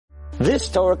This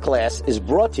Torah class is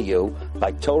brought to you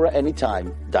by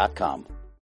TorahAnytime.com.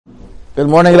 Good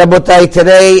morning, Rabotai.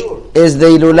 Today is the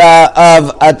Ilula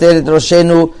of Ateret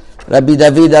Roshenu, Rabbi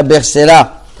David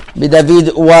Abuchatzira. Rabbi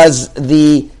David was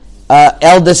the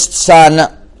eldest son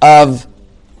of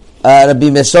Rabbi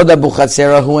Mesod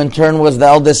Abuchatzira, who in turn was the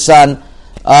eldest son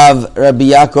of Rabbi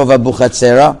Yaakov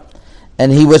Abuchatzira,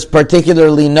 and he was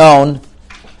particularly known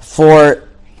for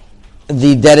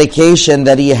the dedication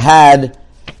that he had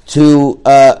to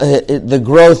the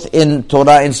growth in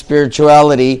Torah and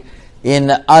spirituality in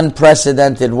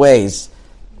unprecedented ways.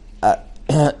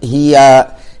 He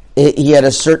had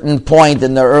a certain point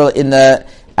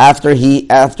after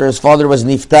his father was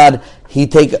niftar, he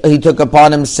took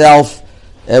upon himself,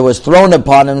 it was thrown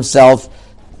upon him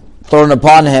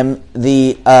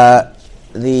the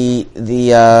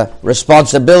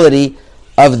responsibility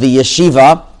of the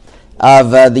yeshiva of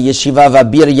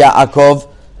Abir Yaakov,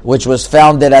 which was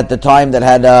founded at the time, that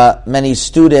had many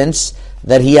students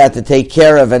that he had to take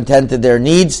care of and tend to their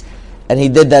needs, and he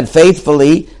did that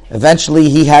faithfully. Eventually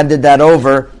he handed that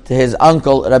over to his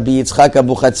uncle Rabbi Yitzchak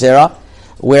Abuchatzira,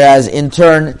 whereas in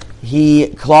turn he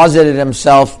closeted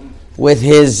himself with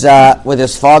his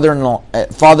father-in-law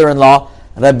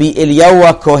Rabbi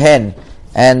Eliyahu Kohen,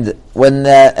 and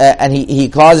he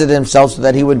closeted himself so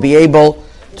that he would be able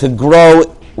to grow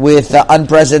with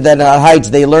unprecedented heights.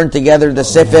 They learned together the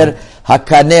Sefer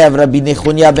Hakaneh of Rabbi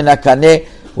Nechunya ben Hakaneh,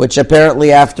 which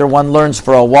apparently after one learns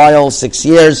for a while, 6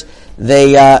 years,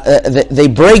 they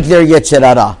break their Yetzer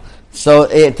Hara. So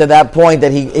to that point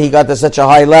that he got to such a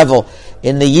high level.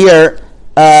 In the year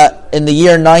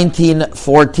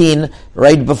 1914,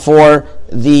 right before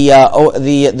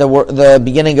the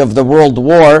beginning of the World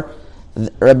War,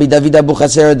 Rabbi David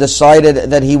Abuchatzira decided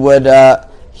that he would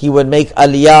make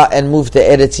Aliyah and move to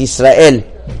Eretz Yisrael,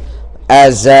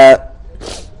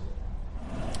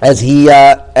 as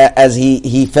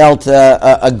he felt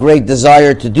a great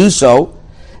desire to do so,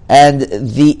 and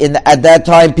at that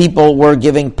time people were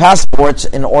giving passports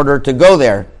in order to go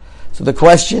there. So the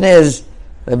question is,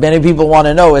 that many people want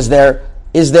to know, is there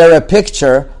a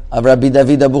picture of Rabbi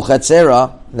David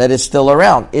Abuchatzira that is still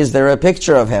around? Is there a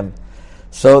picture of him?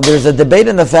 So there's a debate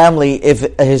in the family if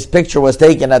his picture was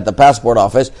taken at the passport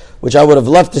office, which I would have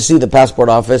loved to see. The passport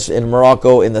office in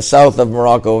Morocco, in the south of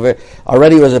Morocco,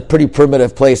 already was a pretty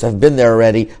primitive place. I've been there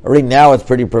already. Already now it's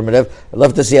pretty primitive. I'd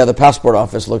love to see how the passport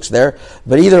office looks there.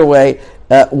 But either way,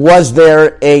 was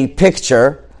there a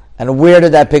picture, and where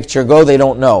did that picture go? They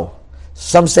don't know.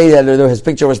 Some say that his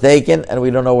picture was taken and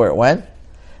we don't know where it went.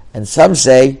 And some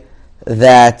say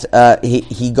that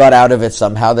he got out of it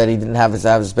somehow, that he didn't have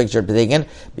his picture taken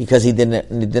because he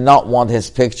did not want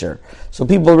his picture. So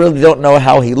people really don't know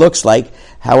how he looks like.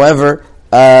 However,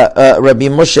 Rabbi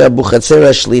Moshe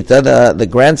Abuchatzira Shlita, the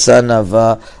grandson of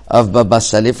Baba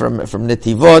Salih from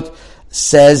Netivot,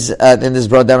 says, and this is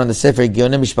brought down in the Sefer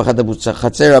Gionim Mishpachat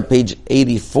Abuchatzira, page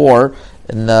 84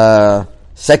 in the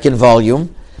second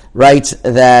volume, writes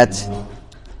that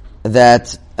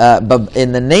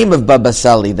in the name of Baba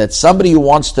Sali, that somebody who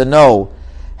wants to know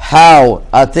how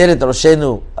Ateret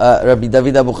Roshenu Rabbi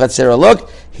David Abuchatzira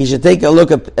looked, he should take a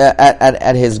look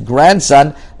at his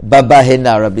grandson Baba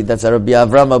Hena. That's Rabbi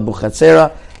Avram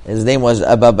Abuchatzira. His name was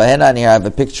Baba Hena, and here I have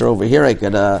a picture over here. I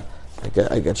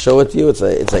could show it to you. It's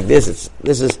like this.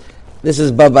 This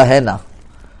is Baba Hena.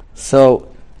 So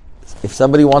if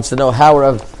somebody wants to know how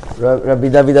Rabbi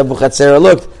David Abuchatzira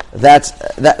looked, that's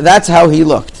how he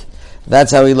looked.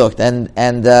 That's how he looked, and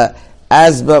as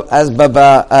Rabbi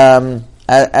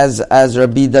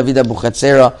David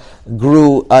Abuchatzira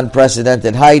grew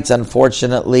unprecedented heights,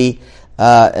 unfortunately,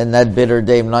 in that bitter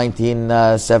day of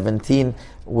 1917,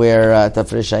 where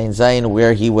Tafresh Ayin Zayin,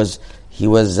 where he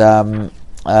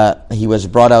was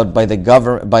brought out by the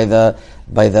government, by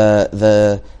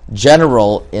the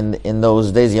general in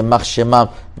those days. Yamach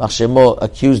Shemo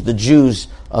accused the Jews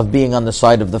of being on the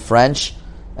side of the French,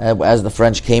 as the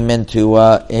French came into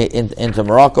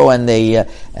Morocco, and they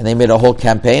made a whole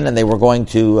campaign, and they were going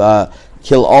to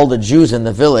kill all the Jews in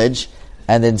the village,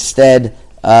 and instead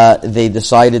they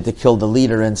decided to kill the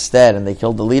leader instead, and they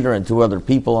killed the leader and two other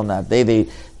people on that day. They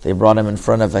brought him in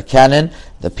front of a cannon.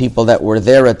 The people that were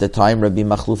there at the time, Rabbi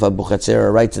Machluf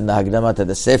Abuchatzira writes in the Hagdama to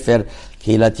the Sefer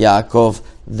Kilat Yaakov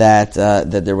that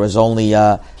there was only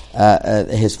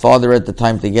his father at the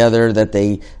time together, that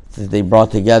they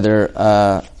brought together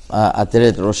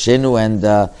Ateret Roshenu, and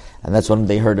that's when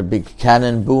they heard a big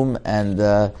cannon boom, and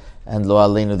Lo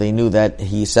Aleinu, they knew that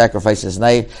he sacrificed his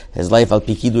life al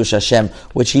pi kiddush Hashem,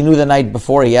 which he knew the night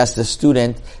before. He asked the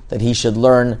student that he should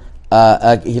learn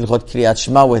Hilchot Kriyat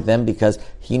Shema with them, because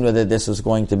He knew that this was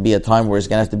going to be a time where he's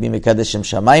going to have to be Mekadesh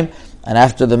Shamayim. And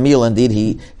after the meal, indeed,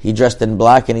 he dressed in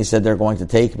black and he said, they're going to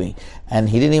take me. And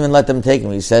he didn't even let them take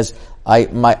him. He says, I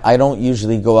don't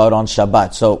usually go out on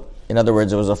Shabbat. So, in other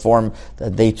words, it was a form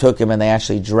that they took him and they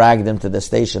actually dragged him to the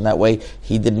station. That way,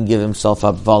 he didn't give himself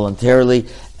up voluntarily.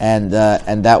 And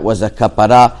that was a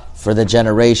kapara for the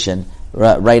generation.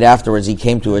 Right afterwards, he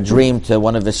came to a dream to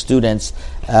one of his students,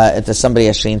 to somebody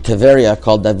actually in Tiberia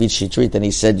called David Shitrit, and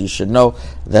he said, "You should know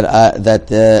that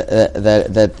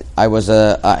I was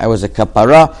a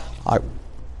kapara.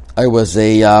 I was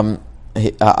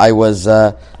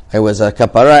a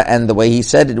kapara." And the way he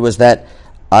said it was that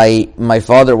my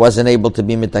father wasn't able to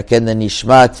be mitaken the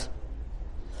nishmat,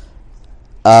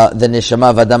 the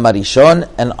neshama v'adam harishon,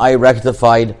 and I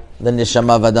rectified the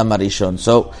neshama v'adam harishon.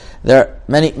 So there are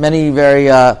many very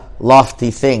lofty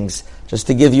things, just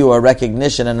to give you a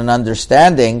recognition and an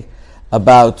understanding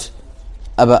about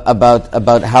how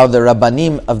the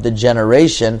Rabbanim of the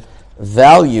generation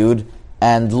valued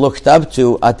and looked up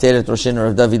to Ateret Roshenu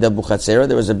of David Abuchatzira.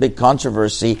 There was a big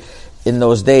controversy in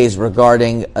those days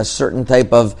regarding a certain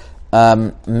type of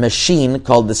machine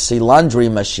called the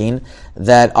Silandri machine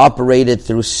that operated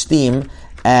through steam,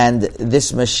 and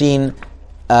this machine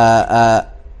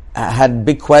had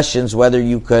big questions whether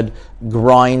you could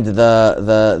grind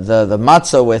the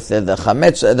matzah with it, the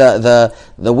chametz,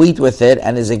 the wheat with it,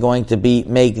 and is it going to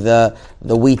make the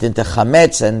wheat into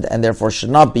chametz and therefore should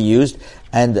not be used.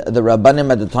 And the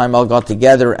Rabbanim at the time all got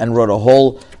together and wrote a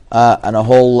whole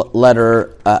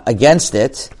letter against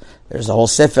it. There's a whole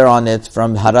sefer on it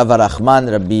from Harav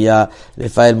Arachman, Rabbi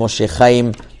Rafael Moshe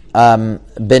Chaim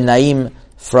Ben Naim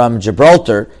from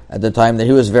Gibraltar at the time, that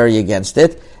he was very against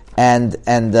it. And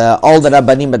all the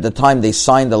Rabbanim at the time, they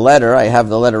signed the letter. I have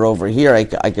the letter over here. I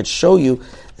could show you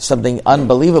something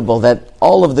unbelievable, that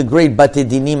all of the great Batei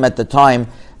Dinim at the time,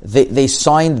 they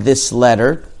signed this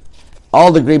letter.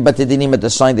 All the great Batei Dinim at the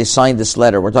time, they signed this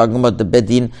letter. We're talking about the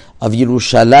Bedin of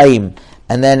Yerushalayim.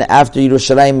 And then after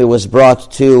Yerushalayim, it was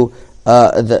brought to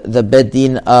the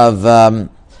Bedin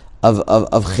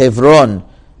of Hebron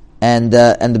and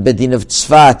the Bedin of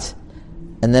Tzfat.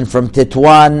 And then from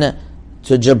Tetuan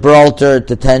to Gibraltar,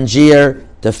 to Tangier,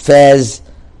 to Fez,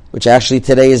 which actually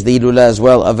today is the Hilula as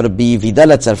well, of Rabbi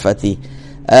Vidal Tzarfati,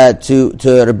 to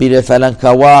Rabbi Refael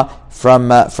Kawa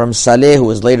from Saleh, who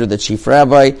was later the chief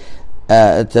rabbi,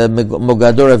 to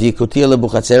Mogador of Yekutil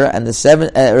Abuchatzira, and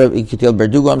Yekutil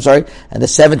Berdugo, and the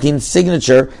 17th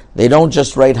signature, they don't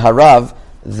just write Harav,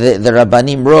 the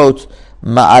Rabbanim wrote,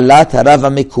 Ma'alat Harav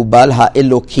HaMekubal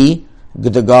HaEloki,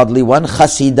 the godly one,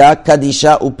 Chasida,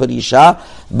 Kadisha, Uperisha,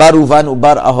 Baruvan,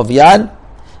 Ubar Ahovyan,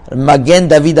 Magen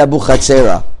David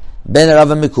Abuchatzira, Ben Rav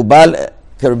Mikubal,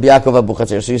 Rabbi Yaakov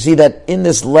Abuchatzira. So you see that in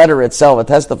this letter itself, it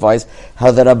testifies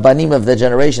how the Rabbanim of the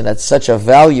generation had such a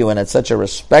value and had such a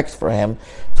respect for him,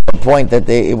 to the point that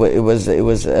it was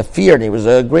a fear, and he was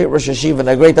a great Rosh Hashiva and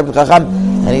a great Talmid Chacham,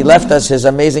 and he left us his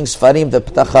amazing Sfarim, the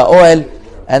Ptach HaOel,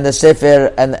 and the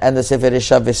Sefer, and the Sefer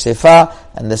Isha V'Sefa,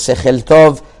 and the Sechel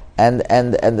Tov, and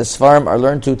the Sfarim are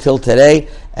learned to till today,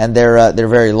 and they're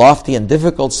very lofty and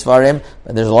difficult Sfarim,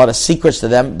 and there's a lot of secrets to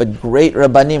them, but great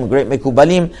Rabbanim, great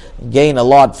Mekubalim gain a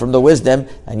lot from the wisdom,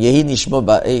 and Yehi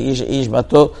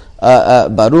Nishmato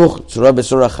Baruch Tzura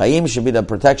B'Surah Chaim should be the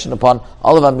protection upon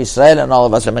all of Am Yisrael and all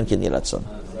of us. Amen. Ken Yeh Ratzon.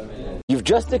 You've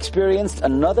just experienced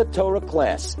another Torah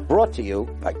class brought to you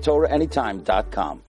by TorahAnytime.com.